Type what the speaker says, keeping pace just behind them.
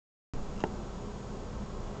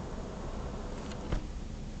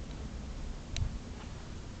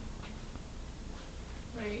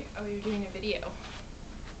Oh, you're doing a video.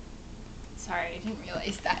 Sorry, I didn't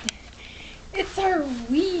realize that. It's our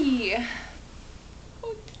Wii.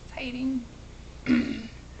 Oh, exciting.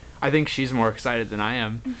 I think she's more excited than I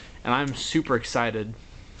am, and I'm super excited.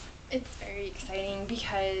 It's very exciting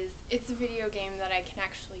because it's a video game that I can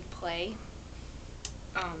actually play.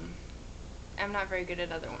 I'm not very good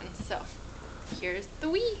at other ones, so here's the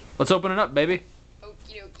Wii. Let's open it up, baby.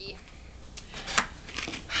 Okie dokie.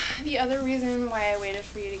 The other reason why I waited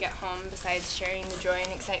for you to get home, besides sharing the joy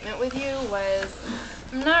and excitement with you, was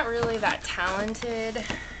I'm not really that talented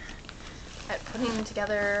at putting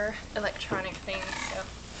together electronic things, so,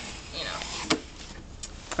 you know.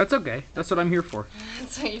 That's okay. That's what I'm here for.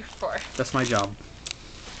 That's what you're for. That's my job.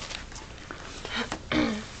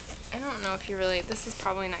 I don't know if you really, this is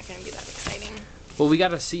probably not going to be that exciting. Well, we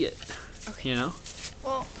gotta see it. Okay. You know?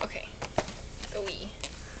 Well, okay. The Wii.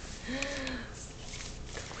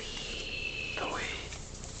 The Wii.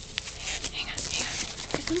 Hang on.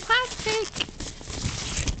 There's some plastic.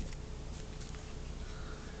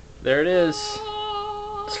 There it is.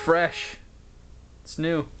 Oh. It's fresh. It's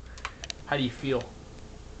new. How do you feel?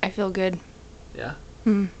 I feel good. Yeah?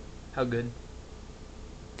 Hmm. How good?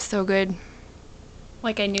 So good.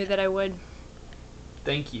 Like I knew that I would.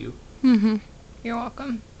 Thank you. Mm-hmm. You're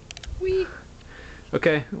welcome. Wii.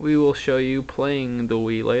 Okay, we will show you playing the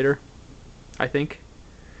Wii later. I think.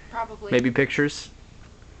 Probably. Maybe pictures.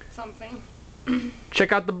 Something.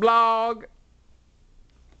 Check out the blog.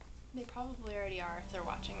 They probably already are if they're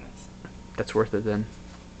watching this. That's worth it then.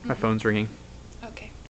 My phone's ringing. Okay.